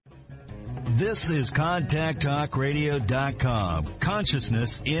This is ContactTalkRadio.com.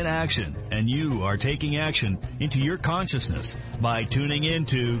 Consciousness in action. And you are taking action into your consciousness by tuning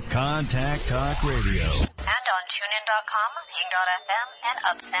into Contact Talk Radio. And on TuneIn.com, Ping.fm, and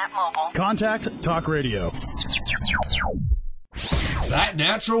Upsnap Mobile. Contact Talk Radio. That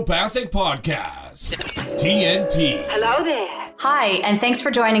Naturopathic Podcast. TNP. Hello there. Hi, and thanks for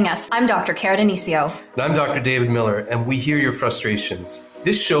joining us. I'm Dr. Cara Denisio. And I'm Dr. David Miller, and we hear your frustrations.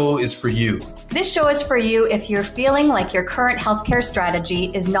 This show is for you. This show is for you if you're feeling like your current healthcare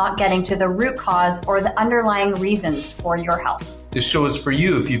strategy is not getting to the root cause or the underlying reasons for your health. This show is for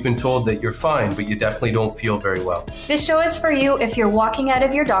you if you've been told that you're fine, but you definitely don't feel very well. This show is for you if you're walking out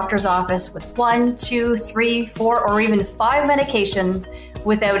of your doctor's office with 1, 2, 3, 4, or even 5 medications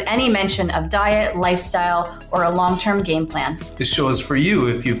without any mention of diet, lifestyle, or a long-term game plan. This show is for you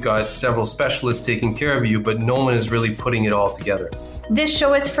if you've got several specialists taking care of you, but no one is really putting it all together. This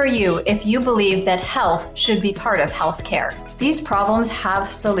show is for you if you believe that health should be part of healthcare. These problems have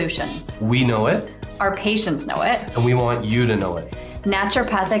solutions. We know it. Our patients know it. And we want you to know it.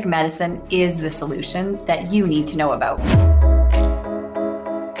 Naturopathic medicine is the solution that you need to know about.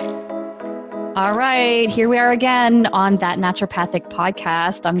 All right, here we are again on That Naturopathic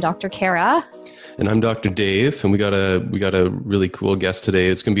Podcast. I'm Dr. Cara. And I'm Dr. Dave, and we got a really cool guest today.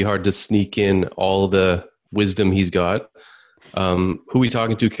 It's going to be hard to sneak in all the wisdom he's got. Who are we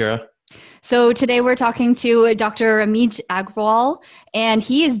talking to, Cara? So today we're talking to Dr. Amit Agrawal, and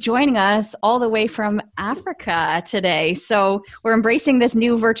he is joining us all the way from Africa today. So we're embracing this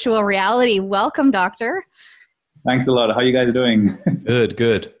new virtual reality. Welcome, Doctor. Thanks a lot. How are you guys doing?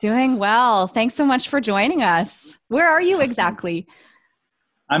 Good. Doing well. Thanks so much for joining us. Where are you exactly?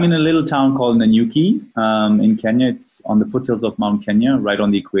 I'm in a little town called Nanyuki in Kenya. It's on the foothills of Mount Kenya, right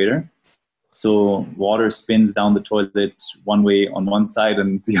on the equator. So water spins down the toilet one way on one side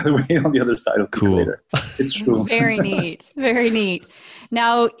and the other way on the other side of the equator. It's true. Very neat. Very neat.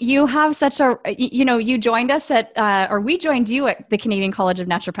 Now, you have such a, you joined us we joined you at the Canadian College of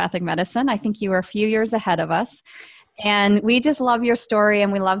Naturopathic Medicine. I think you were a few years ahead of us. And we just love your story,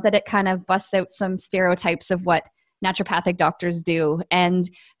 and we love that it kind of busts out some stereotypes of what naturopathic doctors do. And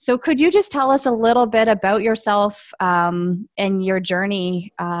so could you just tell us a little bit about yourself and your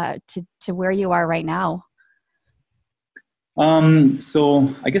journey to where you are right now?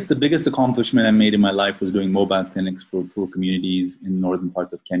 So I guess the biggest accomplishment I made in my life was doing mobile clinics for poor communities in northern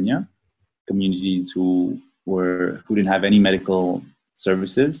parts of Kenya, communities who didn't have any medical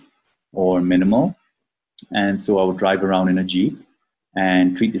services or minimal. And so I would drive around in a Jeep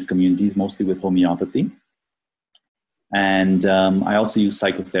and treat these communities mostly with homeopathy. And I also use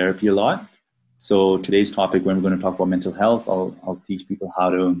psychotherapy a lot. So today's topic, when we're going to talk about mental health, I'll teach people how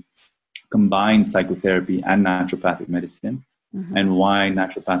to combine psychotherapy and naturopathic medicine, and why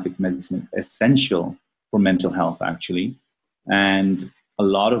naturopathic medicine is essential for mental health, actually. And a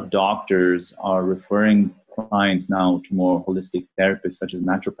lot of doctors are referring clients now to more holistic therapists, such as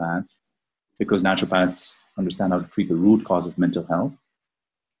naturopaths, because naturopaths understand how to treat the root cause of mental health,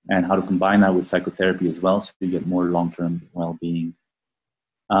 and how to combine that with psychotherapy as well, so you get more long-term well-being.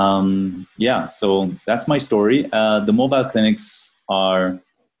 So that's my story. The mobile clinics are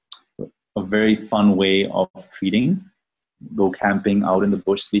a very fun way of treating. Go camping out in the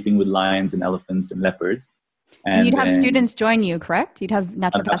bush, sleeping with lions and elephants and leopards. And you'd have students join you, correct? You'd have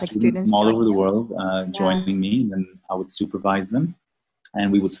naturopathic students from all over the world joining me, and then I would supervise them.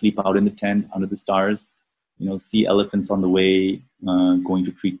 And we would sleep out in the tent under the stars, see elephants on the way, going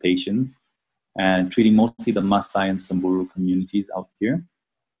to treat patients, and treating mostly the Maasai and Samburu communities out here.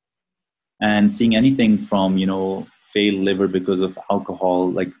 And seeing anything from, failed liver because of alcohol,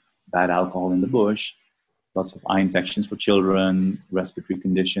 like bad alcohol in the bush, lots of eye infections for children, respiratory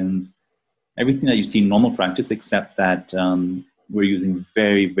conditions, everything that you see in normal practice, except that we're using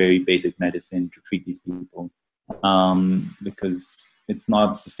very, very basic medicine to treat these people, because it's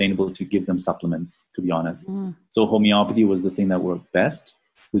not sustainable to give them supplements, to be honest. So homeopathy was the thing that worked best,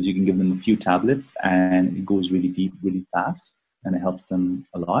 because you can give them a few tablets and it goes really deep, really fast, and it helps them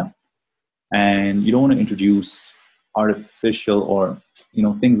a lot. And you don't want to introduce artificial or,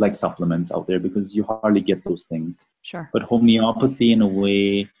 things like supplements out there, because you hardly get those things. Sure. But homeopathy, in a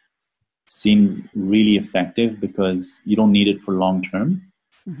way, seemed really effective because you don't need it for long term.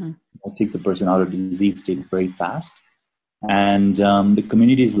 It takes the person out of the disease state very fast. And the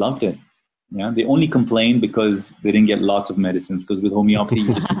communities loved it. Yeah, they only complained because they didn't get lots of medicines, because with homeopathy,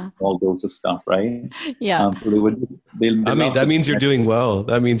 you just get a small dose of stuff, right? Yeah. So that means you're doing well.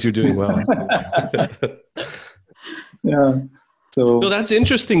 That means you're doing well. Yeah. So no, that's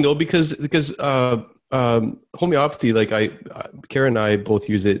interesting though, because homeopathy, like Karen and I both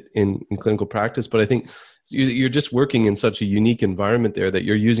use it in clinical practice, but I think you're just working in such a unique environment there that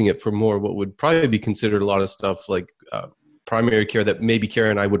you're using it for more what would probably be considered a lot of stuff like primary care that maybe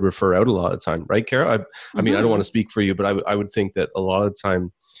Karen and I would refer out a lot of time, right, Kara? I mean, I don't want to speak for you, but I would think that a lot of the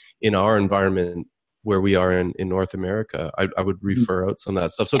time in our environment where we are in North America, I would refer out some of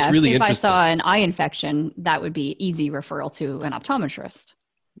that stuff. So it's really interesting. If I saw an eye infection, that would be easy referral to an optometrist.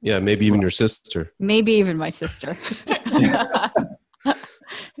 Yeah, maybe even your sister. Maybe even my sister.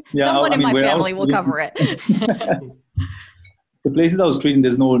 Yeah, Someone in my family will cover it. The places I was treating,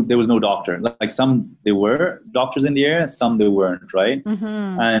 there was no doctor. Like some, there were doctors in the area, some there weren't, right?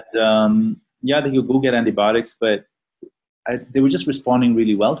 And yeah, they could go get antibiotics, but they were just responding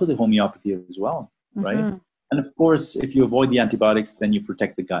really well to the homeopathy as well, right? And of course, if you avoid the antibiotics, then you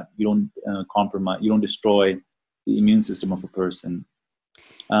protect the gut. You don't compromise, you don't destroy the immune system of a person.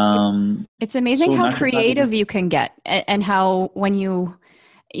 It's amazing how creative you can get, and how when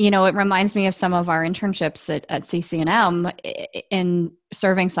it reminds me of some of our internships at CCNM in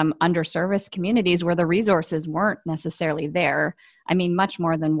serving some underserviced communities where the resources weren't necessarily there. I mean, much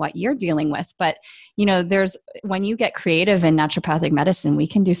more than what you're dealing with. But, when you get creative in naturopathic medicine, we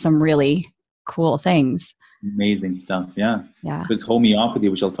can do some really cool things. Amazing stuff, yeah. Yeah. Because homeopathy,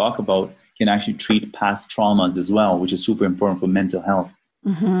 which I'll talk about, can actually treat past traumas as well, which is super important for mental health.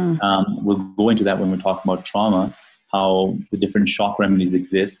 We'll go into that when we're talking about trauma, how the different shock remedies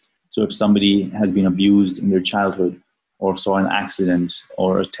exist. So if somebody has been abused in their childhood or saw an accident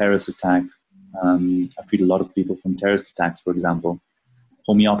or a terrorist attack, I treat a lot of people from terrorist attacks, for example.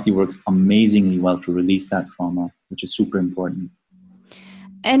 Homeopathy works amazingly well to release that trauma, which is super important.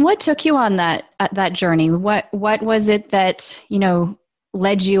 And what took you on that journey? What was it that,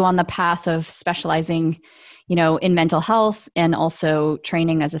 led you on the path of specializing, in mental health and also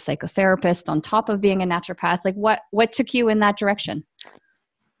training as a psychotherapist on top of being a naturopath? Like what took you in that direction?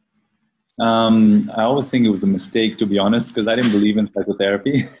 I always think it was a mistake, to be honest, because I didn't believe in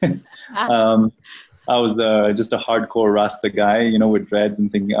psychotherapy. I was just a hardcore Rasta guy, with dreads, and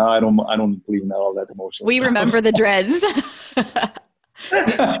thinking, I don't believe in all that emotion. We remember the dreads.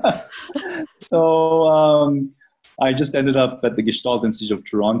 So I just ended up at the Gestalt Institute of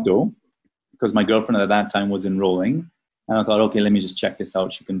Toronto because my girlfriend at that time was enrolling. And I thought, okay, let me just check this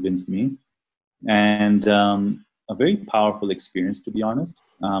out. She convinced me. And a very powerful experience, to be honest.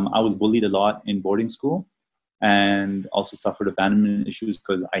 I was bullied a lot in boarding school and also suffered abandonment issues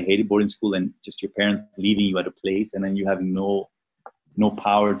because I hated boarding school and just your parents leaving you at a place and then you having no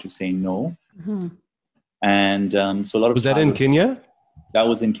power to say no. And so a lot of... Was that in Kenya? That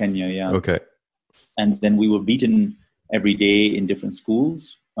was in Kenya, yeah. Okay. And then we were beaten every day in different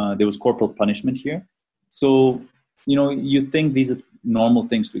schools. There was corporal punishment here. So, you think these are normal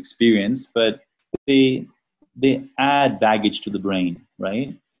things to experience, but they add baggage to the brain,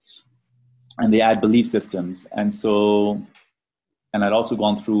 right? And they add belief systems. And I'd also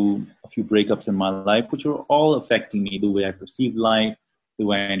gone through a few breakups in my life, which were all affecting me, the way I perceived life, the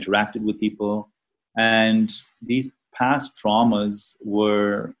way I interacted with people. And these past traumas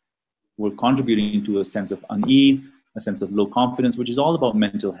were contributing to a sense of unease, a sense of low confidence, which is all about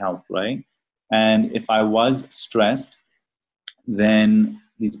mental health, right? And if I was stressed, then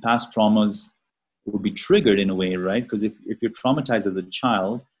these past traumas would be triggered in a way, right? Because if you're traumatized as a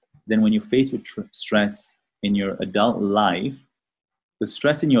child, then when you're faced with stress in your adult life, the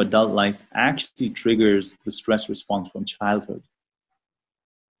stress in your adult life actually triggers the stress response from childhood,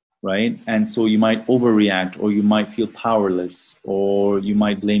 right? And so you might overreact, or you might feel powerless, or you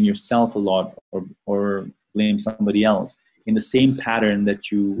might blame yourself a lot, or blame somebody else in the same pattern that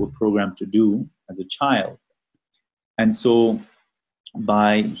you were programmed to do as a child. And so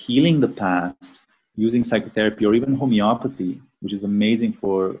by healing the past, using psychotherapy or even homeopathy, which is amazing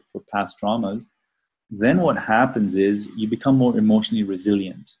for past traumas, then what happens is you become more emotionally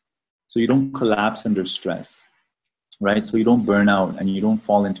resilient. So you don't collapse under stress, right? So you don't burn out and you don't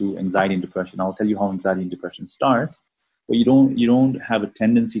fall into anxiety and depression. I'll tell you how anxiety and depression starts, but you don't have a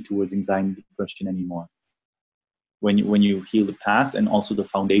tendency towards anxiety and depression anymore. When you heal the past and also the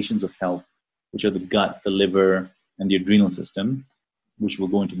foundations of health, which are the gut, the liver, and the adrenal system, which we'll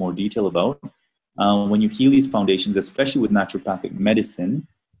go into more detail about. When you heal these foundations, especially with naturopathic medicine,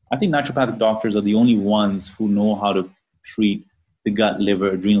 I think naturopathic doctors are the only ones who know how to treat the gut, liver,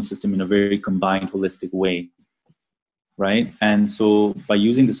 adrenal system in a very combined, holistic way, right? And so by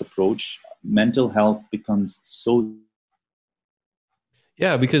using this approach, mental health becomes so...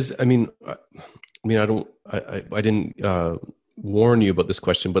 Yeah, because I didn't warn you about this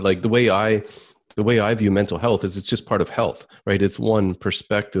question, but like the way I the way I view mental health is it's just part of health, right? It's one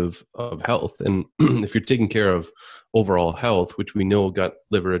perspective of health. And if you're taking care of overall health, which we know gut,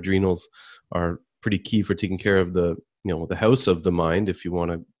 liver, adrenals are pretty key for taking care of the, the house of the mind, if you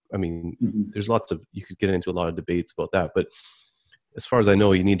want to, there's you could get into a lot of debates about that, but as far as I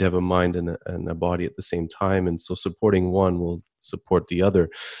know, you need to have a mind and a body at the same time. And so supporting one will support the other.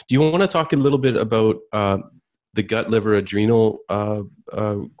 Do you want to talk a little bit about the gut, liver, adrenal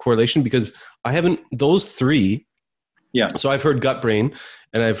correlation? Because I haven't, those three. Yeah. So I've heard gut brain,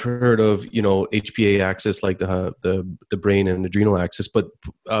 and I've heard of, HPA axis, like the brain and adrenal axis, but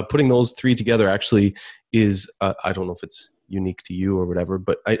putting those three together actually is, I don't know if it's unique to you or whatever,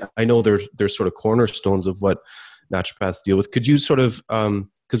 but I know they're sort of cornerstones of what naturopaths deal with. Could you sort of,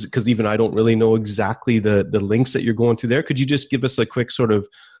 because even I don't really know exactly the links that you're going through there, could you just give us a quick sort of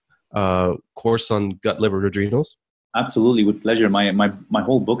course on gut, liver, adrenals? Absolutely, with pleasure. My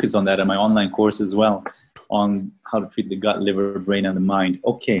whole book is on that, and my online course as well, on how to treat the gut, liver, brain, and the mind.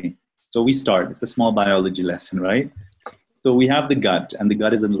 Okay, so we start. It's a small biology lesson, right? So we have the gut, and the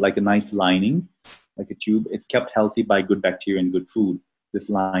gut is like a nice lining, like a tube. It's kept healthy by good bacteria and good food, this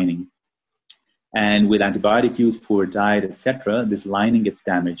lining. And with antibiotic use, poor diet, etc., this lining gets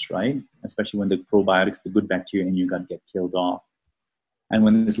damaged, right? Especially when the probiotics, the good bacteria in your gut, get killed off. And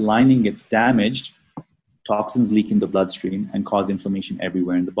when this lining gets damaged, toxins leak in the bloodstream and cause inflammation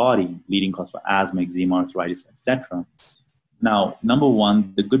everywhere in the body, leading cause for asthma, eczema, arthritis, etc. Now, number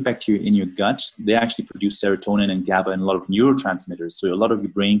one, the good bacteria in your gut, they actually produce serotonin and GABA and a lot of neurotransmitters. So a lot of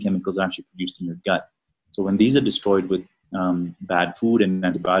your brain chemicals are actually produced in your gut. So when these are destroyed with bad food and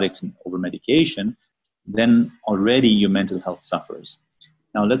antibiotics and over medication, then already your mental health suffers.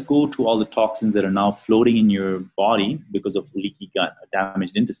 Now let's go to all the toxins that are now floating in your body because of leaky gut, a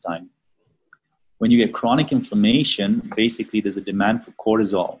damaged intestine. When you get chronic inflammation, basically there's a demand for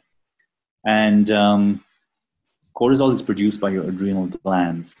cortisol. And cortisol is produced by your adrenal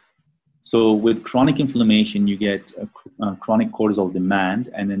glands. So with chronic inflammation, you get a chronic cortisol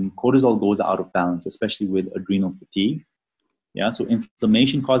demand, and then cortisol goes out of balance, especially with adrenal fatigue. Yeah, so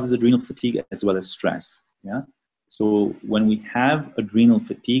inflammation causes adrenal fatigue as well as stress. Yeah, so when we have adrenal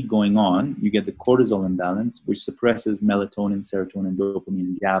fatigue going on, you get the cortisol imbalance, which suppresses melatonin, serotonin, dopamine,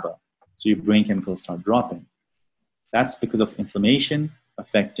 and GABA. So your brain chemicals start dropping. That's because of inflammation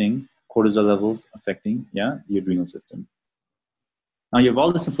affecting cortisol levels, affecting the adrenal system. Now you have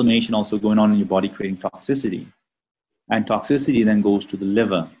all this inflammation also going on in your body, creating toxicity, and toxicity then goes to the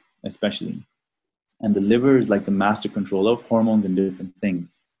liver, especially. And the liver is like the master controller of hormones and different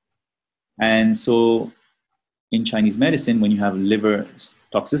things. And so in Chinese medicine, when you have liver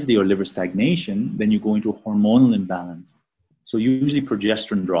toxicity or liver stagnation, then you go into a hormonal imbalance. So usually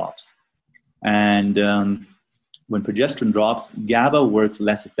progesterone drops. And when progesterone drops, GABA works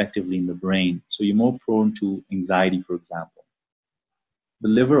less effectively in the brain. So you're more prone to anxiety, for example. The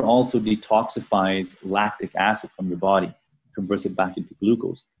liver also detoxifies lactic acid from your body, converts it back into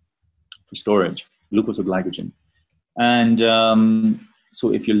glucose for storage. Glucose or glycogen. And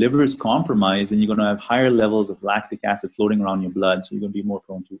so if your liver is compromised, then you're going to have higher levels of lactic acid floating around your blood. So you're going to be more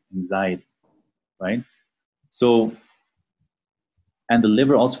prone to anxiety, right? So, and the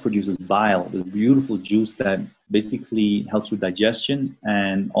liver also produces bile, this beautiful juice that basically helps with digestion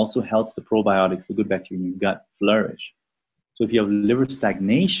and also helps the probiotics, the good bacteria in your gut, flourish. So if you have liver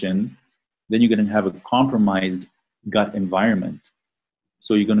stagnation, then you're going to have a compromised gut environment.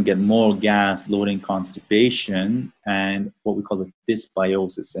 So you're going to get more gas, bloating, constipation, and what we call a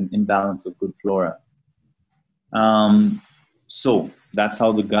dysbiosis, an imbalance of good flora. So that's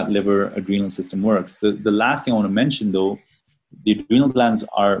how the gut, liver, adrenal system works. The last thing I want to mention, though, the adrenal glands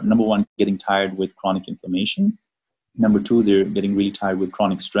are, number one, getting tired with chronic inflammation. Number two, they're getting really tired with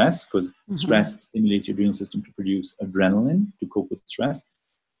chronic stress, because stress stimulates your adrenal system to produce adrenaline to cope with stress.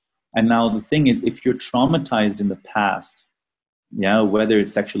 And now the thing is, if you're traumatized in the past, whether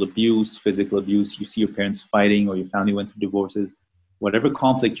it's sexual abuse, physical abuse, you see your parents fighting, or your family went through divorces, whatever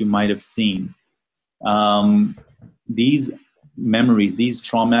conflict you might have seen, these memories, these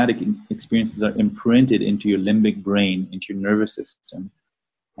traumatic experiences are imprinted into your limbic brain, into your nervous system.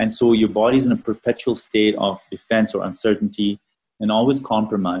 And so your body's in a perpetual state of defense or uncertainty and always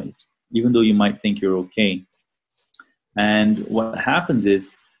compromised, even though you might think you're okay. And what happens is,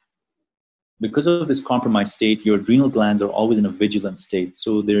 because of this compromised state, your adrenal glands are always in a vigilant state.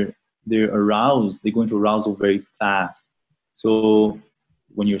 So they're aroused, they go into arousal very fast. So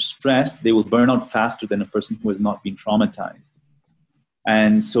when you're stressed, they will burn out faster than a person who has not been traumatized.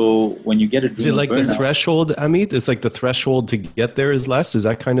 And so when you get adrenal is it like burnout, the threshold, Amit? It's like the threshold to get there is less? Is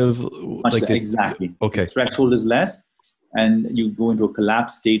that kind of like exactly. Okay. The threshold is less, and you go into a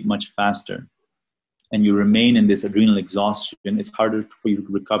collapse state much faster. and you remain in this adrenal exhaustion, it's harder for you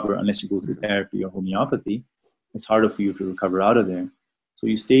to recover unless you go through therapy or homeopathy. It's harder for you to recover out of there. So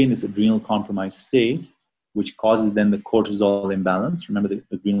you stay in this adrenal compromised state, which causes then the cortisol imbalance. Remember, the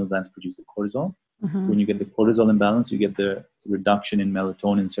adrenal glands produce the cortisol. Mm-hmm. So when you get the cortisol imbalance, you get the reduction in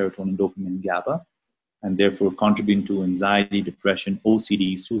melatonin, serotonin, dopamine, and GABA, and therefore contributing to anxiety, depression,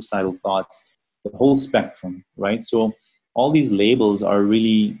 OCD, suicidal thoughts, the whole spectrum, right? So all these labels are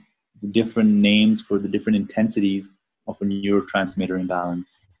really different names for the different intensities of a neurotransmitter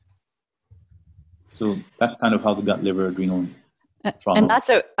imbalance. So that's kind of how the gut, liver, adrenal trauma. And that's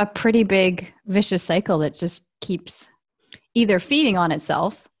a pretty big vicious cycle that just keeps either feeding on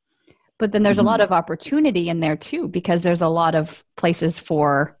itself, but then there's a lot of opportunity in there too, because there's a lot of places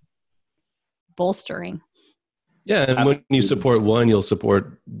for bolstering. Yeah, and Absolutely. when you support one, you'll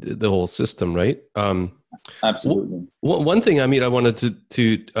support the whole system, right? Absolutely. One thing, I wanted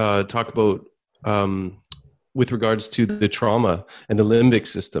to talk about with regards to the trauma and the limbic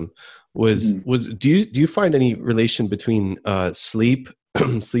system was do you find any relation between sleep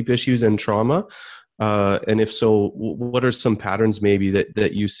issues and trauma? And if so, what are some patterns maybe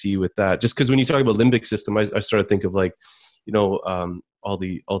that you see with that? Just because when you talk about limbic system, I started to think of like, all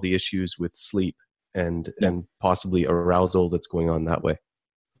the issues with sleep and possibly arousal that's going on that way.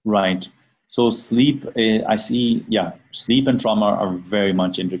 Right. So sleep, I see, sleep and trauma are very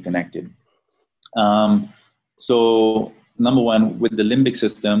much interconnected. So number one, with the limbic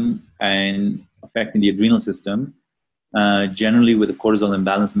system and affecting the adrenal system, generally with the cortisol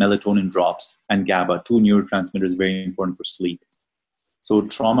imbalance, melatonin drops and GABA, two neurotransmitters very important for sleep. So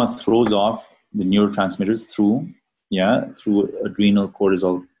trauma throws off the neurotransmitters through adrenal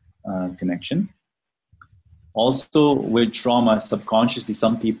cortisol connection. Also with trauma, subconsciously,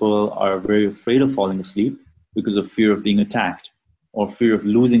 some people are very afraid of falling asleep because of fear of being attacked or fear of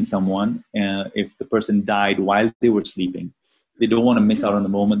losing someone if the person died while they were sleeping. They don't want to miss out on the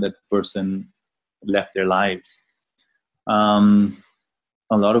moment that the person left their lives. A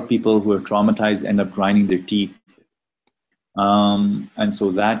lot of people who are traumatized end up grinding their teeth. And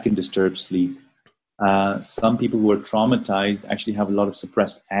so that can disturb sleep. Some people who are traumatized actually have a lot of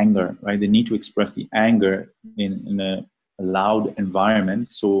suppressed anger, right? They need to express the anger in a loud environment.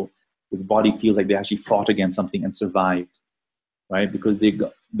 So the body feels like they actually fought against something and survived, right?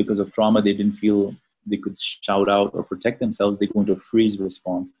 Because of trauma, they didn't feel they could shout out or protect themselves. They go into a freeze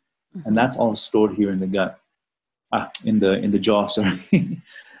response. Mm-hmm. And that's all stored here in the gut, in the jaw, sorry.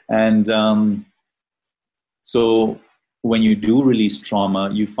 And so when you do release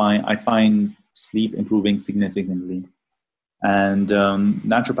trauma, I find sleep improving significantly. And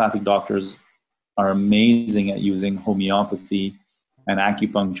naturopathic doctors are amazing at using homeopathy and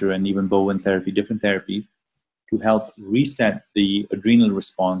acupuncture and even Bowen therapy, different therapies, to help reset the adrenal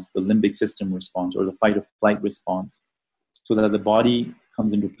response, the limbic system response, or the fight or flight response, so that the body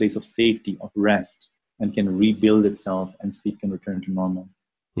comes into a place of safety, of rest, and can rebuild itself and sleep can return to normal.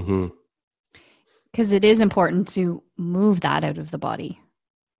 Mm-hmm. Because it is important to move that out of the body.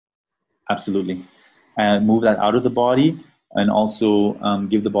 Absolutely. And move that out of the body, and also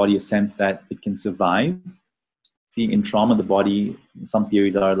give the body a sense that it can survive. See, in trauma, the body, some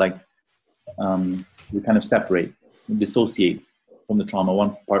theories are like, we kind of separate, dissociate from the trauma.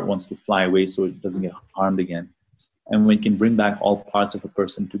 One part wants to fly away so it doesn't get harmed again. And when you can bring back all parts of a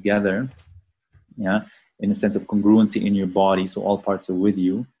person together, in a sense of congruency in your body, so all parts are with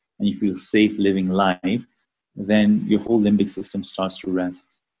you, and you feel safe living life, then your whole limbic system starts to rest.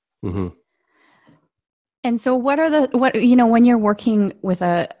 Mm-hmm. And so when you're working with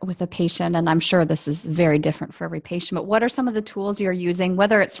a patient, and I'm sure this is very different for every patient, but what are some of the tools you're using,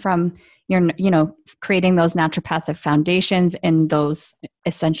 whether it's from your, creating those naturopathic foundations and those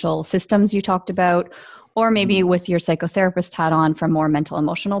essential systems you talked about, or maybe with your psychotherapist hat on from more mental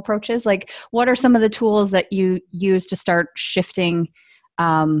emotional approaches? Like, what are some of the tools that you use to start shifting,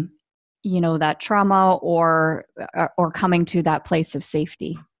 that trauma or coming to that place of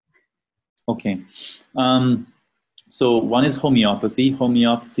safety? Okay. So one is homeopathy.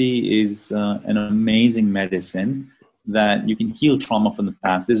 Homeopathy is an amazing medicine that you can heal trauma from the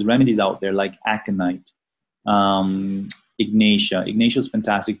past. There's remedies out there like aconite, Ignatia. Ignatia is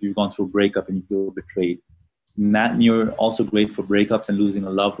fantastic if you've gone through a breakup and you feel betrayed. Natmure, also great for breakups and losing a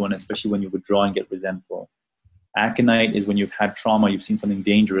loved one, especially when you withdraw and get resentful. Aconite is when you've had trauma, you've seen something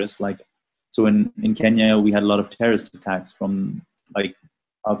dangerous. So in Kenya, we had a lot of terrorist attacks from like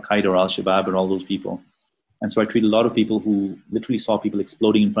Al-Qaeda or Al-Shabaab and all those people. And so I treat a lot of people who literally saw people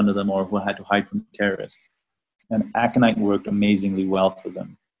exploding in front of them or who had to hide from terrorists. And aconite worked amazingly well for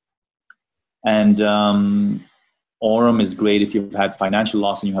them. And Aurum is great if you've had financial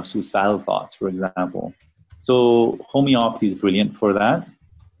loss and you have suicidal thoughts, for example. So homeopathy is brilliant for that.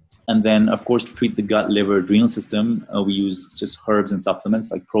 And then, of course, to treat the gut, liver, adrenal system, we use just herbs and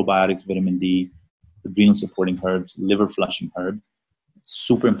supplements like probiotics, vitamin D, adrenal supporting herbs, liver flushing herbs.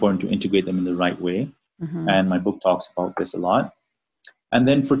 Super important to integrate them in the right way. Mm-hmm. And my book talks about this a lot. And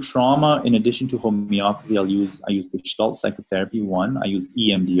then for trauma, in addition to homeopathy, I use Gestalt psychotherapy. I use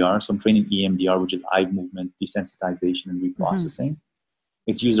EMDR. So I'm training EMDR, which is eye movement desensitization and reprocessing. Mm-hmm.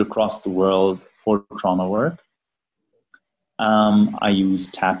 It's used across the world for trauma work. I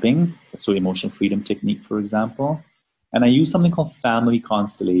use tapping, so emotional freedom technique, for example. And I use something called family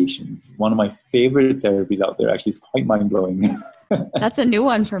constellations. One of my favorite therapies out there. Actually, it's quite mind-blowing. That's a new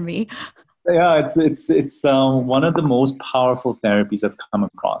one for me. Yeah, it's one of the most powerful therapies I've come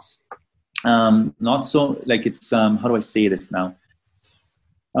across. Not so like it's how do I say this now?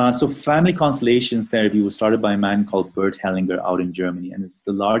 So family constellations therapy was started by a man called Bert Hellinger out in Germany, and it's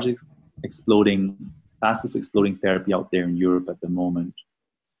the fastest exploding therapy out there in Europe at the moment.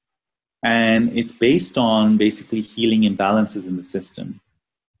 And it's based on basically healing imbalances in the system,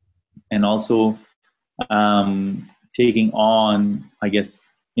 and also taking on, I guess,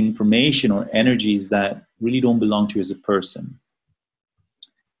 information or energies that really don't belong to you as a person.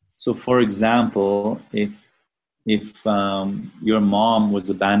 So, for example, if your mom was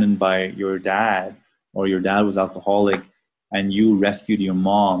abandoned by your dad, or your dad was alcoholic, and you rescued your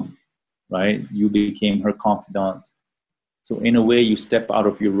mom, right? You became her confidant. So, in a way, you step out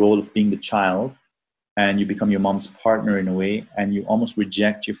of your role of being the child, and you become your mom's partner in a way, and you almost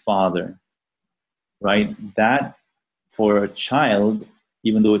reject your father, right? That, for a child,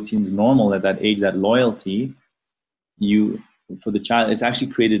 even though it seems normal at that age, that loyalty, for the child, it's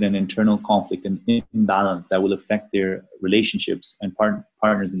actually created an internal conflict and imbalance that will affect their relationships and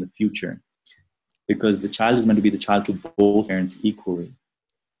partners in the future. Because the child is meant to be the child to both parents equally,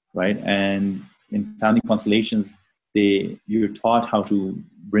 right? And in family constellations, you're taught how to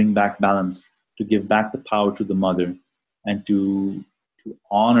bring back balance, to give back the power to the mother, and to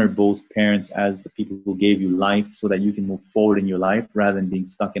honor both parents as the people who gave you life, so that you can move forward in your life rather than being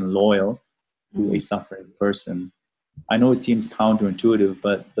stuck and loyal to a suffering person. I know it seems counterintuitive,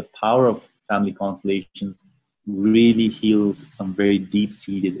 but the power of family constellations really heals some very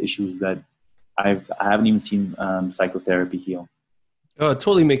deep-seated issues that I haven't even seen psychotherapy heal. Oh, it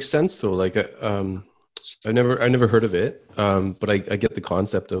totally makes sense though. Like, I never heard of it, but I get the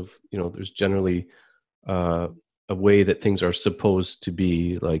concept of, there's generally a way that things are supposed to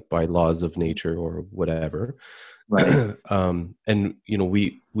be, like by laws of nature or whatever. Right. And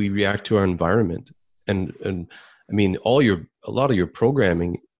we react to our environment, and I mean, a lot of your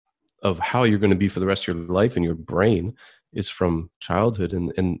programming of how you're going to be for the rest of your life in your brain is from childhood,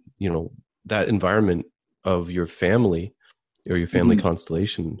 and that environment of your family or your family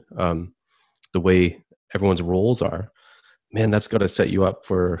constellation, the way everyone's roles are, man, that's got to set you up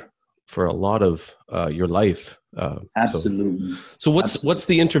for a lot of your life. Absolutely. So what's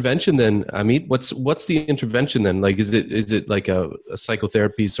the intervention then, Amit? What's the intervention then? Like, is it like a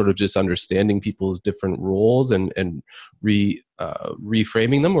psychotherapy, sort of just understanding people's different roles and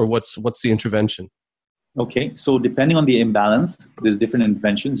reframing them, or what's the intervention? Okay, so depending on the imbalance, there's different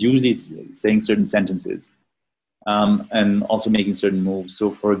interventions. Usually it's saying certain sentences, and also making certain moves.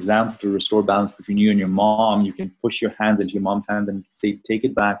 So for example, to restore balance between you and your mom, you can push your hands into your mom's hands and say, take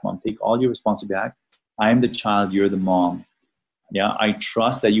it back, mom, take all your responsibility back. I am the child, you're the mom. Yeah, I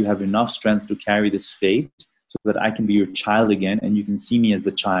trust that you have enough strength to carry this fate so that I can be your child again and you can see me as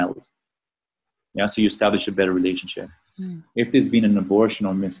the child. Yeah, so you establish a better relationship. If there's been an abortion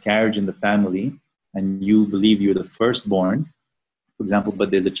or miscarriage in the family and you believe you're the firstborn, for example,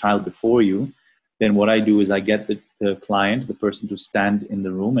 but there's a child before you, then what I do is I get the client, the person, to stand in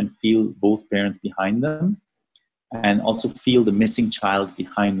the room and feel both parents behind them, and also feel the missing child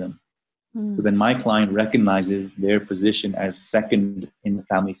behind them. So then my client recognizes their position as second in the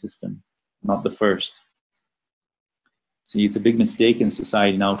family system, not the first. So it's a big mistake in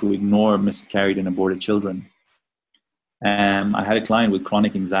society now to ignore miscarried and aborted children. I had a client with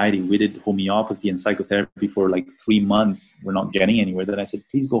chronic anxiety. We did homeopathy and psychotherapy for like 3 months. We're not getting anywhere. Then I said,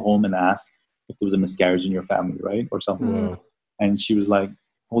 please go home and ask if there was a miscarriage in your family, right? Or something. And she was like,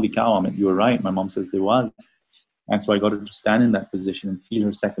 holy cow, Amit, you were right. My mom says there was. And so I got her to stand in that position and feel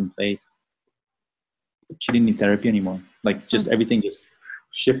her second place. She didn't need therapy anymore. Like, just everything just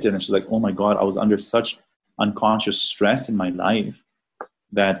shifted. And she's like, oh my God, I was under such unconscious stress in my life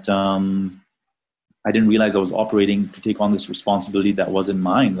that I didn't realize I was operating to take on this responsibility that wasn't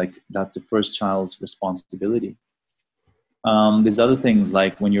mine. Like, that's the first child's responsibility. There's other things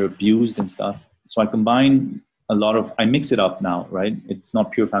like when you're abused and stuff. So I combine I mix it up now, right? It's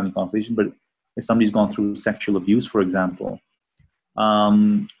not pure family constellation, but if somebody's gone through sexual abuse, for example,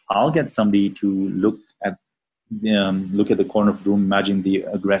 I'll get somebody to look at the corner of the room, imagine the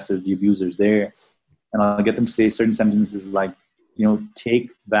aggressor, the abuser's there, and I'll get them to say certain sentences like,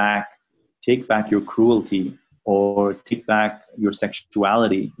 take back your cruelty, or take back your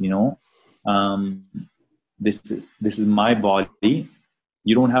sexuality. This is my body.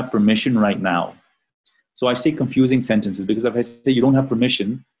 You don't have permission right now. So I say confusing sentences, because if I say you don't have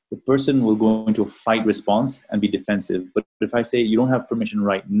permission, the person will go into a fight response and be defensive. But if I say you don't have permission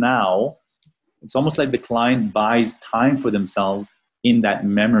right now, it's almost like the client buys time for themselves in that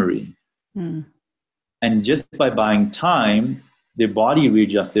memory. And just by buying time, their body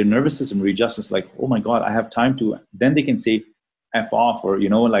readjusts, their nervous system readjusts. It's like, oh my God, I have time to, then they can say F off, or,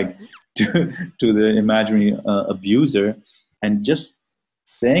 like to the imaginary abuser. And just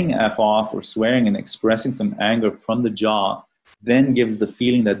saying F off or swearing and expressing some anger from the jaw then gives the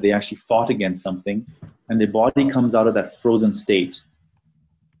feeling that they actually fought against something, and their body comes out of that frozen state.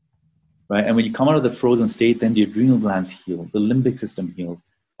 Right? And when you come out of the frozen state, then the adrenal glands heal, the limbic system heals,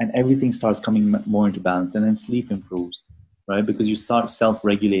 and everything starts coming more into balance, and then sleep improves, right? Because you start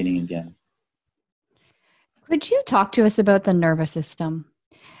self-regulating again. Could you talk to us about the nervous system?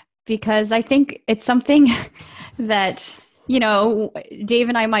 Because I think it's something that, Dave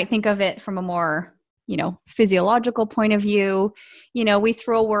and I might think of it from a more, physiological point of view. We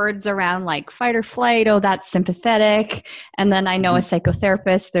throw words around like fight or flight. Oh, that's sympathetic. And then I know as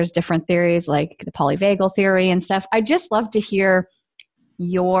psychotherapists, there's different theories like the polyvagal theory and stuff. I just love to hear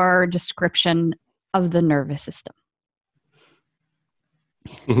your description of the nervous system.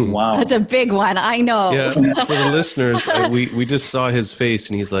 Wow. That's a big one. I know. Yeah. For the listeners, we just saw his face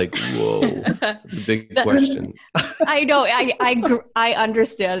and he's like, whoa, it's a big question. I know. I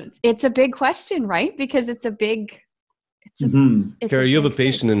understand. It's a big question, right? Because it's a big, Kara, you have a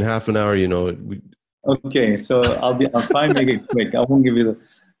patient in half an hour, Okay. So I'll try and make it quick. I won't give you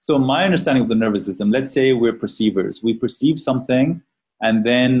so my understanding of the nervous system, let's say we're perceivers. We perceive something, and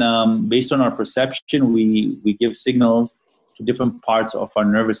then based on our perception, we give signals to different parts of our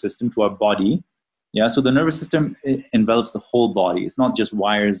nervous system, to our body. Yeah. So the nervous system envelops the whole body. It's not just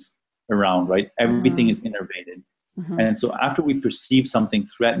wires around, right? Everything is innervated. And so after we perceive something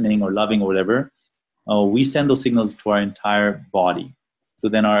threatening or loving or whatever, we send those signals to our entire body. So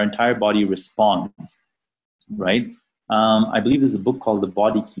then our entire body responds, right? I believe there's a book called The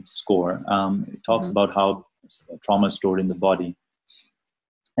Body Keeps Score. It talks about how trauma is stored in the body.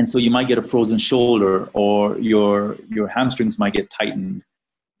 And so you might get a frozen shoulder, or your hamstrings might get tightened,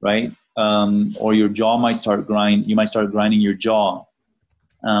 right? Or your jaw might start grinding. You might start grinding your jaw.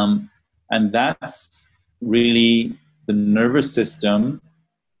 And that's really the nervous system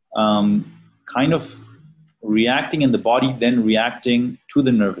kind of reacting in the body, then reacting to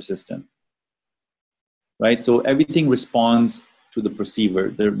the nervous system, right? So everything responds to the perceiver.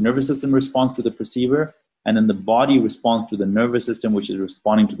 The nervous system responds to the perceiver, and then the body responds to the nervous system, which is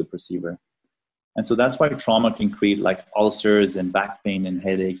responding to the perceiver. And so that's why trauma can create like ulcers and back pain and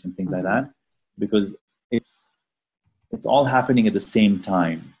headaches and things like that, because it's all happening at the same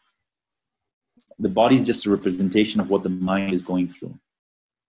time. The body is just a representation of what the mind is going through.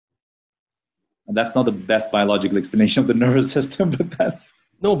 And that's not the best biological explanation of the nervous system, but that's...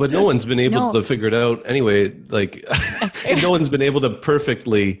 No, but no one's been able to figure it out anyway. Like, no one's been able to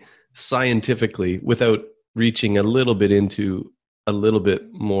perfectly, scientifically, without reaching a little bit into a little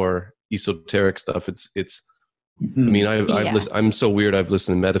bit more esoteric stuff. It's. I mean, I'm so weird. I've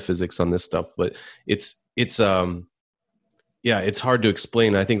listened to metaphysics on this stuff, but it's hard to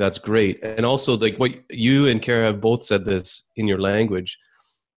explain. I think that's great. And also, like what you and Kara have both said this in your language,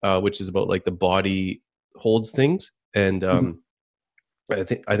 which is about like the body holds things. And I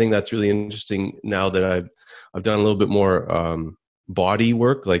think that's really interesting now that I've done a little bit more body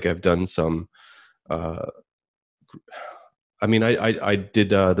work. Like I've done some, I did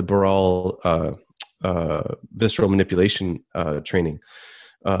the Baral visceral manipulation training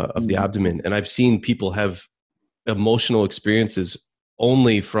of the abdomen. And I've seen people have emotional experiences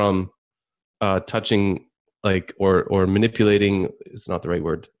only from touching, like, or manipulating, it's not the right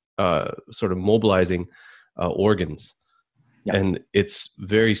word, sort of mobilizing organs. Yeah. And it's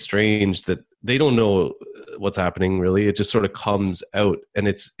very strange that they don't know what's happening really. It just sort of comes out, and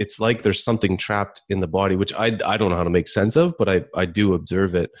it's like there's something trapped in the body, which I don't know how to make sense of, but I do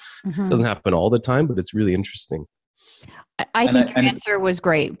observe it. It doesn't happen all the time, but it's really interesting. I think your answer was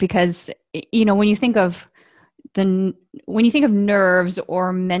great, because, you know, when you think of nerves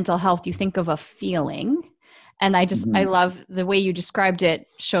or mental health, you think of a feeling. And I love the way you described it,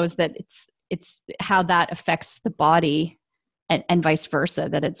 shows that it's how that affects the body and vice versa,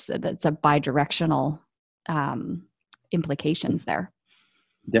 that's a bidirectional implications there.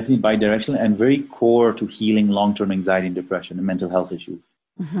 Definitely bidirectional and very core to healing long-term anxiety and depression and mental health issues,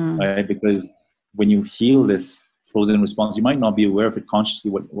 right? Because when you heal this frozen response, you might not be aware of it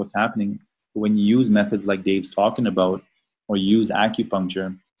consciously what's happening. But when you use methods like Dave's talking about, or use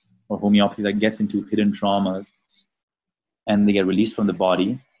acupuncture or homeopathy that gets into hidden traumas and they get released from the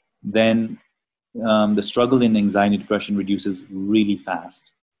body, then the struggle in anxiety and depression reduces really fast.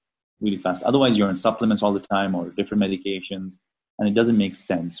 Otherwise, you're on supplements all the time or different medications, and it doesn't make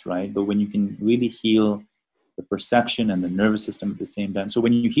sense, right? But when you can really heal the perception and the nervous system at the same time. So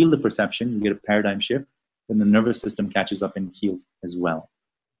when you heal the perception, you get a paradigm shift, then the nervous system catches up and heals as well.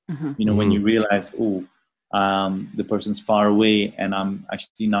 When you realize, the person's far away and I'm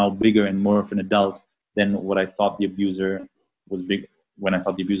actually now bigger and more of an adult than what I thought the abuser was big when I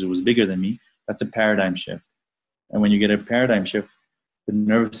thought the abuser was bigger than me. That's a paradigm shift. And when you get a paradigm shift, the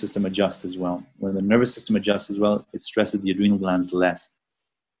nervous system adjusts as well. When the nervous system adjusts as well, it stresses the adrenal glands less.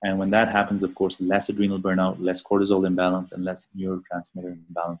 And when that happens, of course, less adrenal burnout, less cortisol imbalance, and less neurotransmitter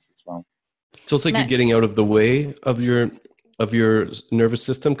imbalance as well. So it's like you're getting out of the way of your nervous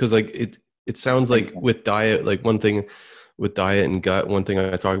system, because like it sounds like with diet, like one thing with diet and gut, one thing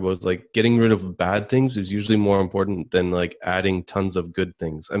I talk about is like getting rid of bad things is usually more important than like adding tons of good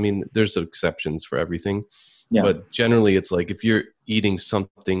things. I mean, there's exceptions for everything, but generally it's like if you're eating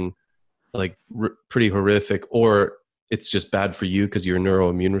something like pretty horrific, or it's just bad for you because your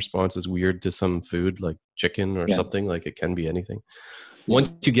neuroimmune response is weird to some food like chicken or something, like it can be anything.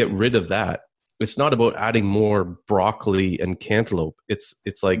 Once you get rid of that, it's not about adding more broccoli and cantaloupe. It's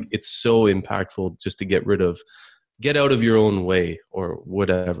like, it's so impactful just to get out of your own way or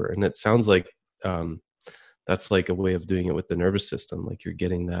whatever. And it sounds like that's like a way of doing it with the nervous system. Like you're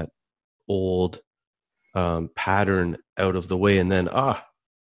getting that old pattern out of the way, and then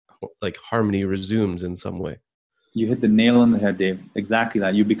like harmony resumes in some way. You hit the nail on the head, Dave. Exactly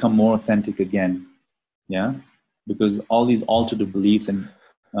that. You become more authentic again. Yeah. Because all these altered beliefs and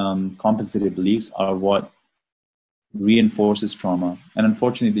compensated beliefs are what reinforces trauma. And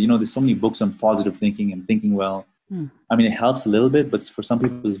unfortunately, there's so many books on positive thinking and thinking well. I mean, it helps a little bit, but for some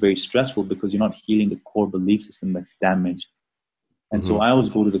people it's very stressful because you're not healing the core belief system that's damaged. And so I always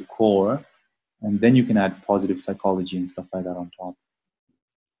go to the core, and then you can add positive psychology and stuff like that on top.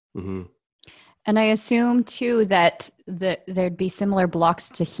 And I assume too that there'd be similar blocks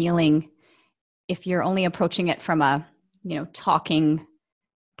to healing if you're only approaching it from a, talking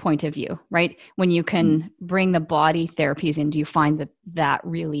point of view, right? When you can bring the body therapies in, do you find that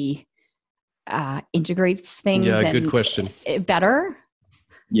really integrates things? Yeah, good question. Better?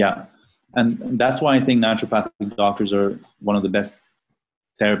 Yeah. And that's why I think naturopathic doctors are one of the best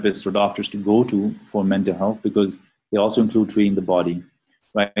therapists or doctors to go to for mental health, because they also include treating the body,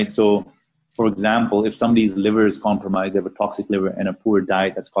 right? So, for example, if somebody's liver is compromised, they have a toxic liver and a poor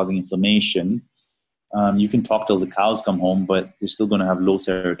diet that's causing inflammation, you can talk till the cows come home, but you're still going to have low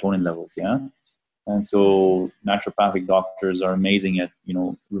serotonin levels, yeah? And so naturopathic doctors are amazing at,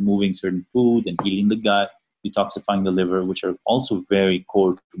 removing certain foods and healing the gut, detoxifying the liver, which are also very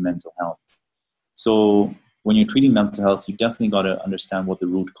core to mental health. So when you're treating mental health, you definitely got to understand what the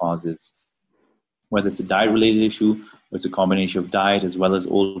root cause is, whether it's a diet-related issue or it's a combination of diet as well as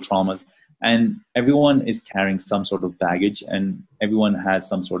old traumas. And everyone is carrying some sort of baggage, and everyone has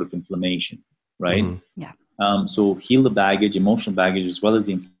some sort of inflammation, right? Yeah. So heal the baggage, emotional baggage, as well as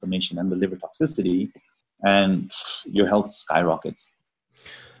the inflammation and the liver toxicity, and your health skyrockets.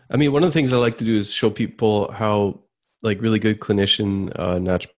 I mean, one of the things I like to do is show people how like really good clinician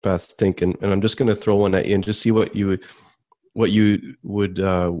naturopaths think, and I'm just going to throw one at you and just see what you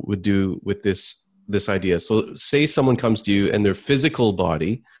would do with this idea. So say someone comes to you and their physical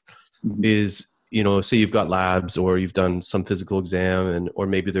body is, say you've got labs or you've done some physical exam, or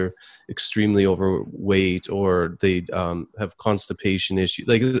maybe they're extremely overweight, or they have constipation issues.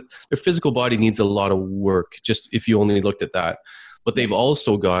 Like their physical body needs a lot of work, just if you only looked at that. But they've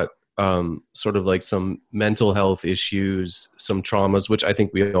also got sort of like some mental health issues, some traumas, which I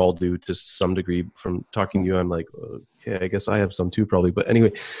think we all do to some degree. From talking to you, I'm like, okay, I guess I have some too, probably. But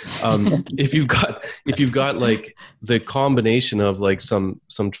anyway, if you've got like the combination of like some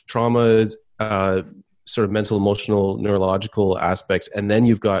traumas, sort of mental, emotional, neurological aspects, and then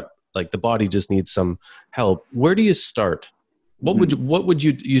you've got like the body just needs some help, where do you start? What would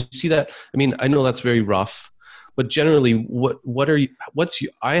you see that? I mean, I know that's very rough, but generally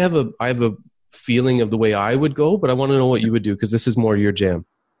I have a feeling of the way I would go, but I want to know what you would do, because this is more your jam.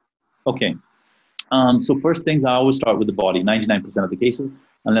 Okay. So first things, I always start with the body, 99% of the cases.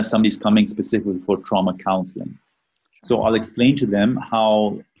 unless somebody's coming specifically for trauma counseling. So I'll explain to them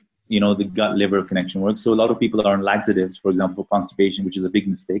how, the gut-liver connection works. So a lot of people are on laxatives, for example, for constipation, which is a big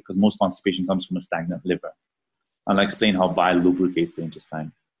mistake because most constipation comes from a stagnant liver. And I'll explain how bile lubricates the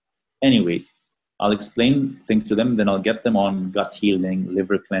intestine. Anyways, I'll explain things to them, then I'll get them on gut healing,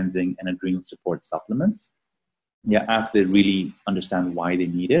 liver cleansing, and adrenal support supplements. After they really understand why they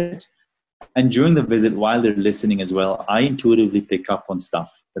need it. And during the visit, while they're listening as well, I intuitively pick up on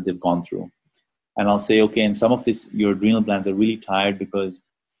stuff that they've gone through. And I'll say, okay, and some of this, your adrenal glands are really tired because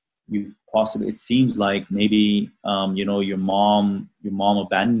it seems like maybe, your mom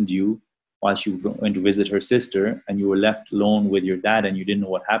abandoned you while she went to visit her sister, and you were left alone with your dad and you didn't know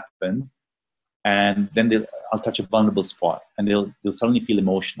what happened. And then I'll touch a vulnerable spot and they'll suddenly feel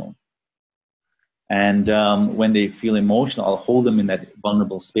emotional. And when they feel emotional, I'll hold them in that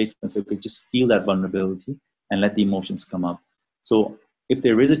vulnerable space and say, okay, just feel that vulnerability and let the emotions come up. So if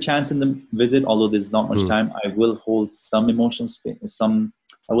there is a chance in the visit, although there's not much time, I will hold some emotional space.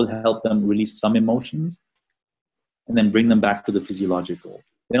 I will help them release some emotions and then bring them back to the physiological.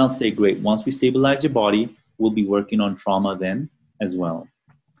 Then I'll say, great, once we stabilize your body, we'll be working on trauma then as well.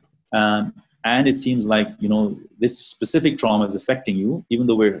 And it seems like, this specific trauma is affecting you, even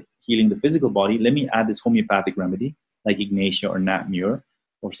though we're healing the physical body. Let me add this homeopathic remedy like Ignatia or Nat Mure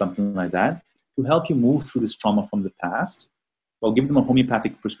or something like that to help you move through this trauma from the past. I'll give them a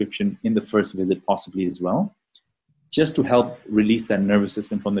homeopathic prescription in the first visit possibly as well, just to help release that nervous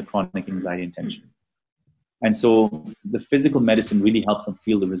system from the chronic anxiety and tension. And so the physical medicine really helps them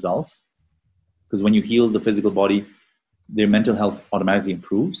feel the results, because when you heal the physical body, their mental health automatically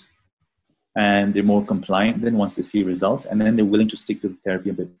improves and they're more compliant then once they see results, and then they're willing to stick to the therapy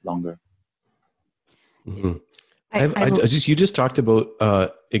a bit longer. Mm-hmm. You just talked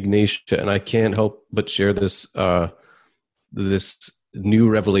about Ignatia, and I can't help but share this this new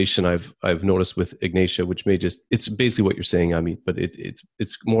revelation I've noticed with Ignatia, which it's basically what you're saying, Amit, but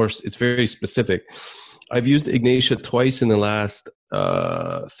it's very specific. I've used Ignatia twice in the last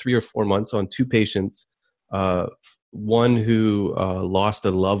 3 or 4 months on 2 patients. One who lost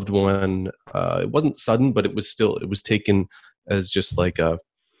a loved one. It wasn't sudden, but it was taken as just like a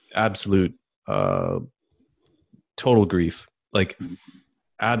absolute total grief, like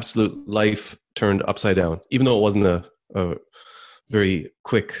absolute life turned upside down, even though it wasn't a very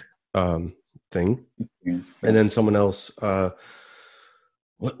quick thing. Yes. And then someone else,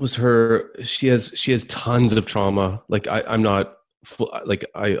 what was her? She has tons of trauma. Like I'm not.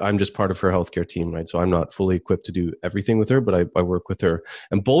 I'm just part of her healthcare team, right? So I'm not fully equipped to do everything with her, but I work with her.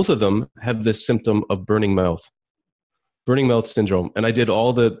 And both of them have this symptom of burning mouth syndrome. And I did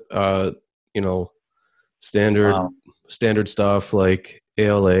all the, standard stuff like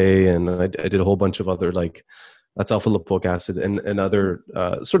ALA, and I did a whole bunch of other, like that's alpha lipoic acid and other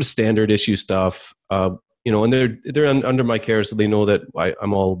sort of standard issue stuff. And they're under my care, so they know that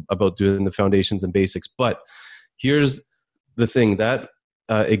I'm all about doing the foundations and basics. But here's the thing, that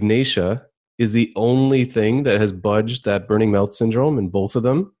Ignatia is the only thing that has budged that burning mouth syndrome in both of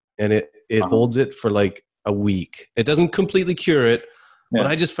them, and it holds it for like a week. It doesn't completely cure it, but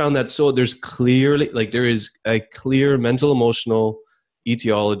I just found that there is a clear mental emotional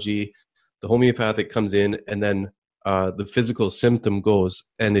etiology. The homeopathic comes in, and then the physical symptom goes,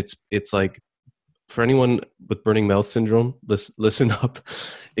 and it's like, for anyone with burning mouth syndrome, listen up.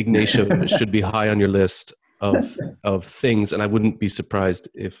 Ignatia should be high on your list of things, and I wouldn't be surprised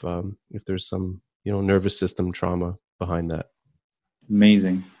if there's some nervous system trauma behind that.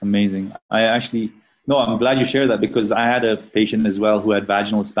 Amazing. I'm glad you shared that, because I had a patient as well who had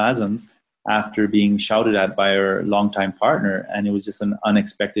vaginal spasms after being shouted at by her longtime partner, and it was just an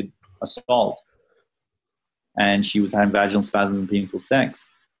unexpected assault, and she was having vaginal spasms and painful sex,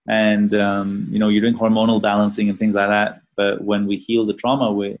 and you're doing hormonal balancing and things like that, but when we heal the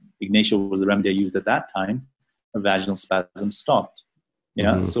trauma with Ignatia was the remedy I used at that time, her vaginal spasm stopped.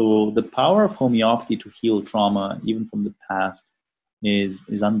 So the power of homeopathy to heal trauma, even from the past, is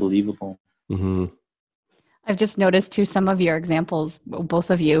unbelievable. Mm-hmm. I've just noticed too, some of your examples, both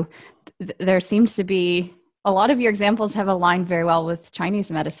of you, there seems to be a lot of your examples have aligned very well with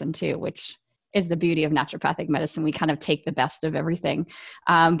Chinese medicine too, which is the beauty of naturopathic medicine. We kind of take the best of everything.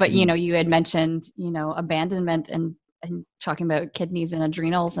 But you had mentioned, abandonment and talking about kidneys and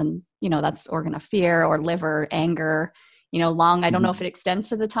adrenals, and that's organ of fear, or liver, anger, lung. I don't know if it extends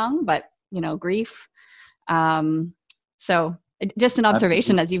to the tongue, but grief. So just an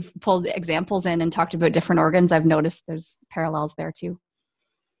observation. Absolutely. As you've pulled examples in and talked about different organs, I've noticed there's parallels there too.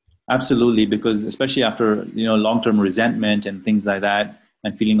 Absolutely, because especially after long-term resentment and things like that,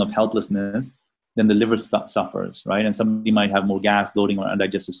 and feeling of helplessness, then the liver suffers, right? And somebody might have more gas, bloating, or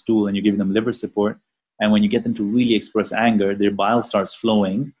undigested stool, and you're giving them liver support. And when you get them to really express anger, their bile starts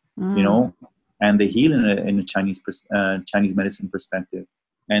flowing, and they heal in a Chinese medicine perspective.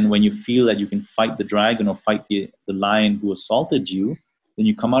 And when you feel that you can fight the dragon or fight the lion who assaulted you, then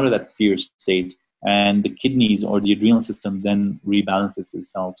you come out of that fear state, and the kidneys or the adrenal system then rebalances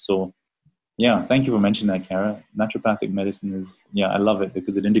itself. So, yeah, thank you for mentioning that, Kara. Naturopathic medicine is, I love it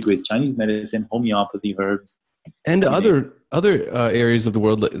because it integrates Chinese medicine, homeopathy, herbs. And other areas of the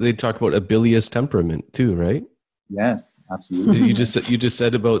world, they talk about a bilious temperament too, right? Yes, absolutely. You just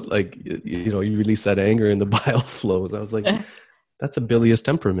said about like, you release that anger and the bile flows. I was like, that's a bilious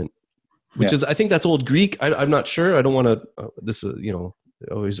temperament, which is, I think that's old Greek. I'm not sure. I don't want to, this is,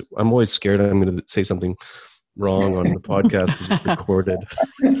 I'm always scared I'm going to say something wrong on the podcast because it's recorded.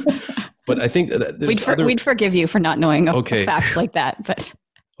 But I think that we'd forgive you for not knowing a fact like that. But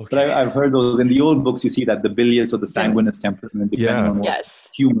I've heard those in the old books. You see that the bilious or the sanguineous temperament, depending on what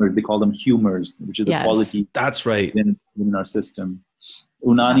humors, they call them humors, which is the quality. That's right. In our system.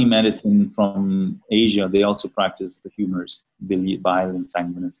 Unani medicine from Asia, they also practice the humors, bile and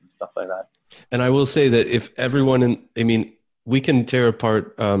sanguineous and stuff like that. And I will say that if everyone, we can tear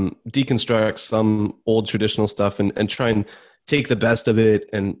apart, deconstruct some old traditional stuff and try and take the best of it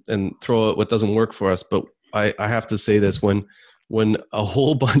and throw out what doesn't work for us. But I have to say this, when a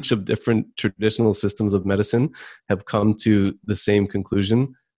whole bunch of different traditional systems of medicine have come to the same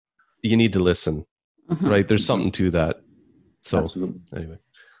conclusion, you need to listen, right? There's something to that. So anyway,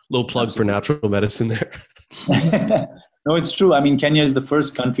 little plug for natural medicine there. No, it's true. Kenya is the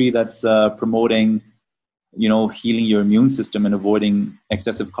first country that's promoting, healing your immune system and avoiding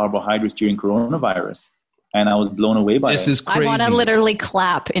excessive carbohydrates during coronavirus. And I was blown away by this. This is crazy. I want to literally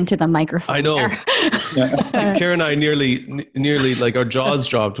clap into the microphone. I know. Karen and I nearly like our jaws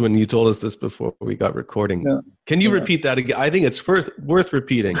dropped when you told us this before we got recording. Yeah. Can you repeat that again? I think it's worth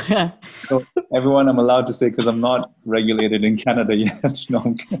repeating. So everyone, I'm allowed to say, because I'm not regulated in Canada yet.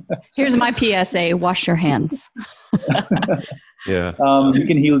 No. Here's my PSA: wash your hands. Yeah. You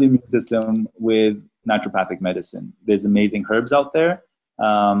can heal the immune system with naturopathic medicine. There's amazing herbs out there.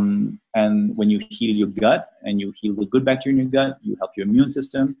 And when you heal your gut and you heal the good bacteria in your gut, you help your immune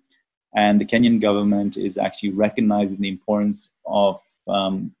system. And the Kenyan government is actually recognizing the importance of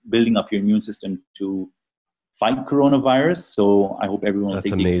building up your immune system to fight coronavirus. So I hope everyone will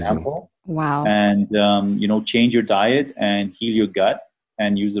take the example. Wow. And, change your diet and heal your gut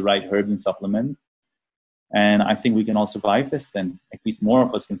and use the right herbs and supplements. And I think we can all survive this then. At least more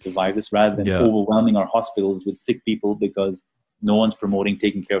of us can survive this rather than overwhelming our hospitals with sick people because no one's promoting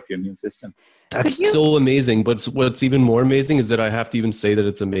taking care of your immune system. That's so amazing. But what's even more amazing is that I have to even say that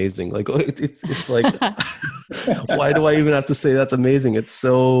it's amazing. Like it's like, why do I even have to say that's amazing? It's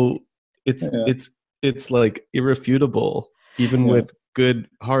so, it's like irrefutable, even with good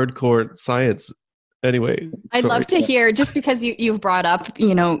hardcore science. Anyway, I'd love to hear, just because you've brought up,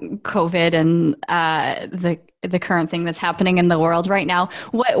 COVID and the current thing that's happening in the world right now.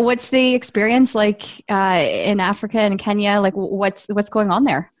 What's the experience like in Africa and Kenya? Like what's going on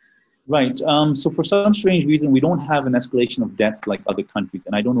there? Right. So for some strange reason, we don't have an escalation of deaths like other countries,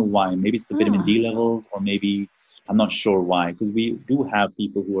 and I don't know why. Maybe it's the vitamin D levels, or maybe I'm not sure why. Because we do have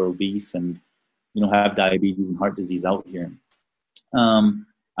people who are obese and have diabetes and heart disease out here.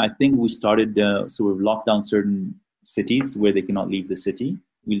 I think we started, so we've locked down certain cities where they cannot leave the city.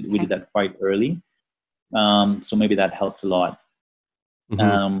 We did that quite early. So maybe that helped a lot.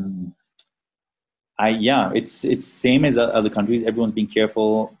 Mm-hmm. It's same as other countries. Everyone's being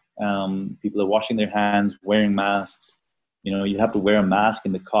careful. People are washing their hands, wearing masks. You have to wear a mask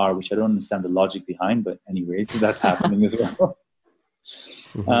in the car, which I don't understand the logic behind, but anyways, so that's happening as well.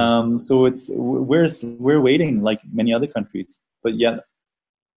 Mm-hmm. So we're waiting like many other countries, but yet,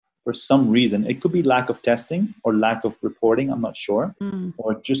 for some reason, it could be lack of testing or lack of reporting. I'm not sure.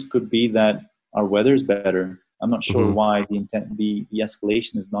 Or it just could be that our weather is better. I'm not sure why the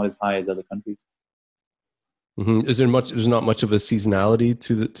escalation is not as high as other countries. Mm-hmm. There's not much of a seasonality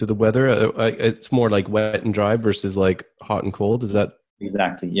to the weather. It's more like wet and dry versus like hot and cold. Is that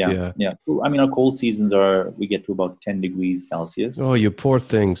exactly? Yeah. So our cold seasons we get to about 10 degrees Celsius. Oh, you poor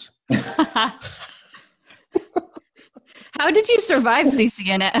things. How did you survive, CC,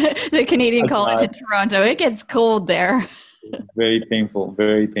 in the Canadian College in Toronto? It gets cold there. Very painful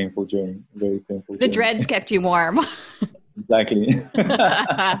journey. Very painful. The dreads kept you warm. Exactly.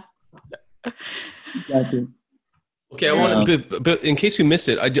 Exactly. Okay, I want to, but in case we miss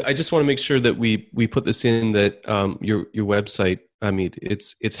it, I just want to make sure that we put this in that your website.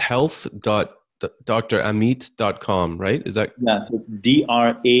 It's health.tnp drameet.com, right? Is that? Yeah, so it's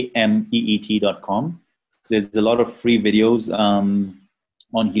drameet.com. There's a lot of free videos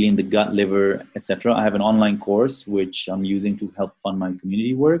on healing the gut, liver, etc. I have an online course which I'm using to help fund my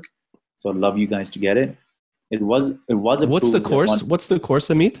community work. So I'd love you guys to get it. It was. What's the course? What's the course,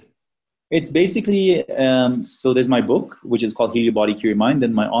 Amit? It's basically, so there's my book, which is called Heal Your Body, Cure Your Mind.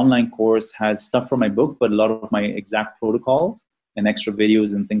 Then my online course has stuff from my book, but a lot of my exact protocols and extra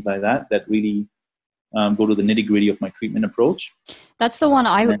videos and things like that really go to the nitty gritty of my treatment approach. That's the one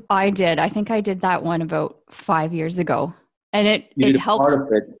I did. I think I did that one about 5 years ago. And it helped. Part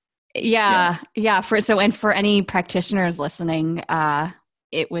of it. Yeah. For any practitioners listening,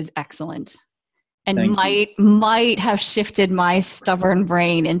 it was excellent. And might have shifted my stubborn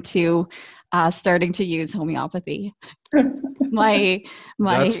brain into starting to use homeopathy. my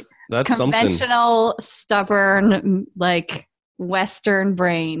that's conventional, stubborn, like Western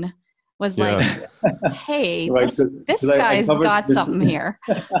brain was like, hey, right, this guy's got something here.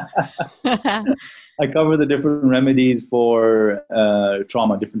 I cover the different remedies for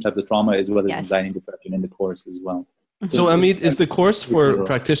trauma, different types of trauma, as well as anxiety and depression in the course as well. So, Amit, is the course for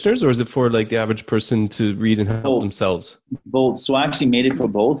practitioners, or is it for like the average person to read and help themselves? Both. So I actually made it for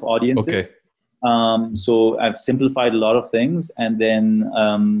both audiences. Okay. So I've simplified a lot of things, and then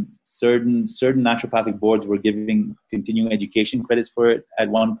certain naturopathic boards were giving continuing education credits for it at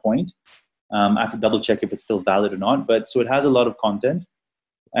one point. I have to double check if it's still valid or not. But so it has a lot of content,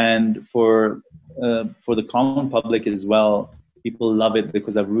 and for the common public as well, people love it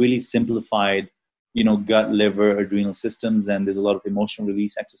because I've really simplified, gut, liver, adrenal systems, and there's a lot of emotional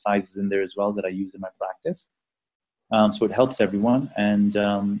release exercises in there as well that I use in my practice. So it helps everyone. And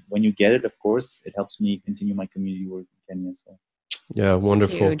when you get it, of course, it helps me continue my community work in Kenya. So. Yeah,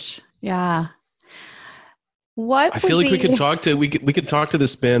 wonderful. Huge. Yeah. I feel like we could talk to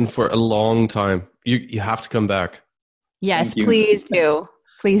this man for a long time. You have to come back. Yes, please do.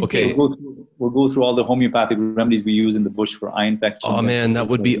 Please do. We'll go through all the homeopathic remedies we use in the bush for eye infection. Oh man, that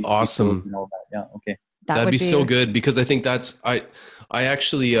would be awesome. Yeah, okay. That'd be so good, because I think I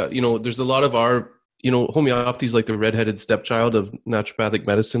actually, there's a lot of our, homeopathy is like the redheaded stepchild of naturopathic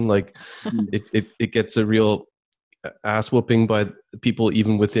medicine. Like it gets a real ass whooping by people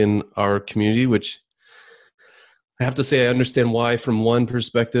even within our community, which I have to say I understand why from one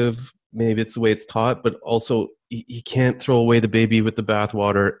perspective. Maybe it's the way it's taught, but also you can't throw away the baby with the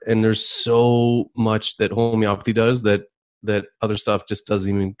bathwater. And there's so much that homeopathy does that other stuff just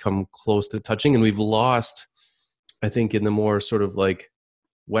doesn't even come close to touching. And we've lost, I think, in the more sort of like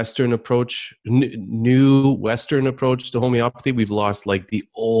Western approach, new Western approach to homeopathy, we've lost like the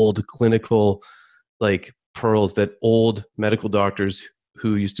old clinical like pearls that old medical doctors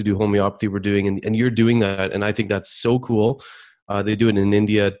who used to do homeopathy were doing. And you're doing that. And I think that's so cool. They do it in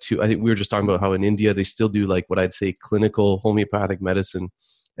India too. I think we were just talking about how in India they still do like what I'd say clinical homeopathic medicine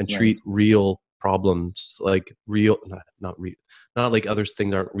and treat real problems, like real, not like other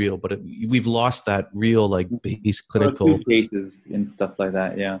things aren't real, but we've lost that real like base clinical cases and stuff like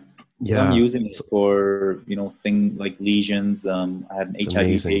that. Yeah. Yeah. I'm using it for, things like lesions. I had an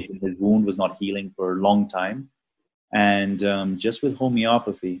HIV patient, his wound was not healing for a long time. And just with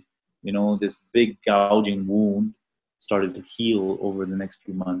homeopathy, this big gouging wound started to heal over the next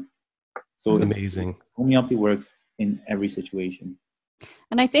few months. So amazing. Homeopathy works in every situation.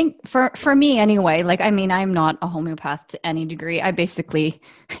 And I think for me anyway, like, I mean, I'm not a homeopath to any degree. I basically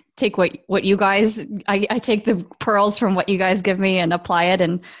take what you guys, I take the pearls from what you guys give me and apply it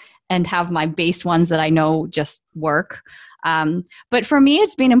and have my base ones that I know just work. But for me,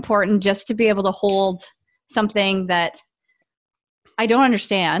 it's been important just to be able to hold something that I don't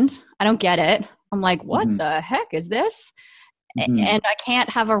understand. I don't get it. I'm like, what the heck is this? And I can't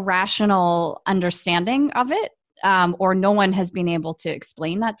have a rational understanding of it. Or no one has been able to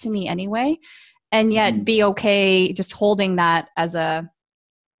explain that to me anyway. And yet be okay just holding that as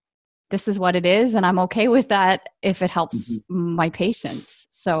this is what it is. And I'm okay with that if it helps my patients.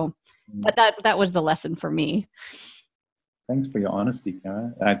 So, but that was the lesson for me. Thanks for your honesty,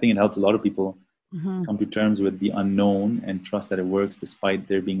 Kara. I think it helps a lot of people come to terms with the unknown and trust that it works despite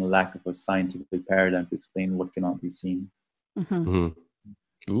there being a lack of a scientific paradigm to explain what cannot be seen.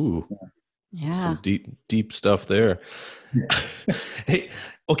 Ooh. Yeah. Some deep stuff there. Hey,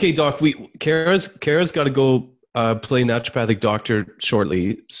 okay, Doc, Kara's got to go play naturopathic doctor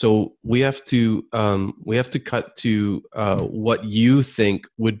shortly. So we have to cut to what you think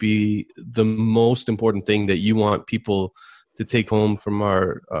would be the most important thing that you want people to take home from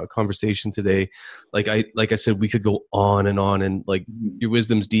our conversation today. Like I said, we could go on, and like your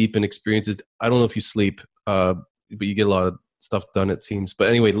wisdom's deep and experiences. I don't know if you sleep, but you get a lot of stuff done, it seems. But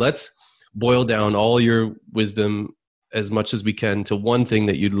anyway, let's boil down all your wisdom as much as we can to one thing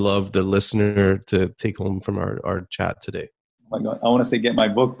that you'd love the listener to take home from our chat today. Oh my God, I want to say get my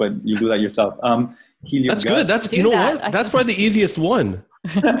book, but you do that yourself. Heal your That's gut. good. That's, you know what? That's probably the easiest one.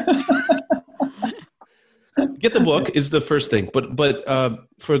 Get the book is the first thing, but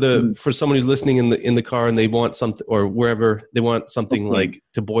for someone who's listening in the car and they want something, or wherever they want something like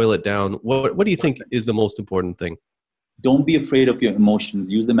to boil it down, what do you think is the most important thing? Don't be afraid of your emotions.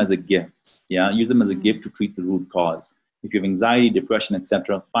 Use them as a gift. Yeah, use them as a gift to treat the root cause. If you have anxiety, depression,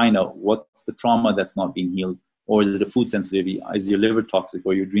 etc., find out what's the trauma that's not being healed, or is it a food sensitivity? Is your liver toxic,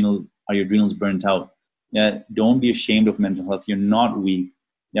 or are your adrenals burnt out? Yeah, don't be ashamed of mental health. You're not weak.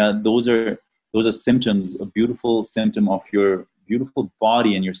 Yeah, those are symptoms, a beautiful symptom of your beautiful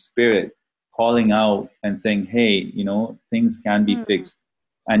body and your spirit calling out and saying, hey, things can be fixed.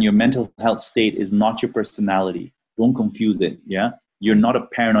 And your mental health state is not your personality. Don't confuse it. Yeah, you're not a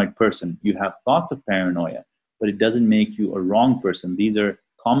paranoid person. You have thoughts of paranoia, but it doesn't make you a wrong person. These are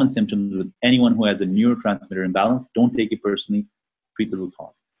common symptoms with anyone who has a neurotransmitter imbalance. Don't take it personally. Treat the root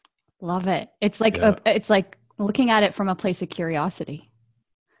cause. Love it. It's like it's like looking at it from a place of curiosity.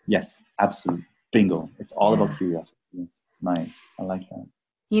 Yes, absolutely. Bingo. It's all about curiosity. Yes. Nice. I like that.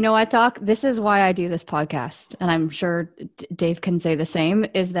 You know what, Doc? This is why I do this podcast, and I'm sure Dave can say the same,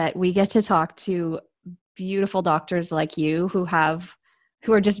 is that we get to talk to beautiful doctors like you who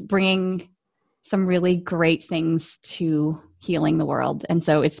are just bringing some really great things to healing the world. And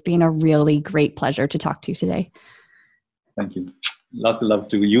so it's been a really great pleasure to talk to you today. Thank you. Lots of love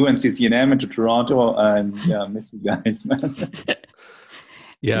to you and CCNM and to Toronto, and miss you guys, man.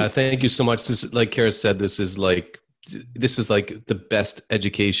 Yeah, thank you so much. This, like Kara said, this is like the best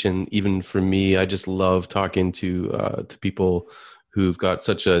education, even for me. I just love talking to people who've got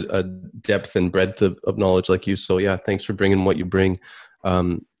such a depth and breadth of knowledge like you. So yeah, thanks for bringing what you bring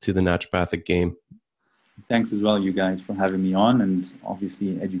to the naturopathic game. Thanks as well, you guys, for having me on, and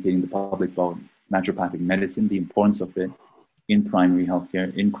obviously educating the public about naturopathic medicine, the importance of it in primary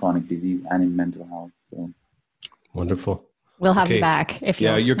healthcare, in chronic disease, and in mental health. So wonderful. We'll have you back if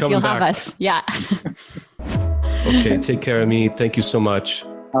you're coming back. Have us. Yeah. Okay, take care of me. Thank you so much.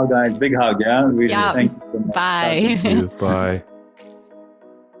 Guys, big hug. Yeah. Really, thank you so much. Bye. Thank you. Bye.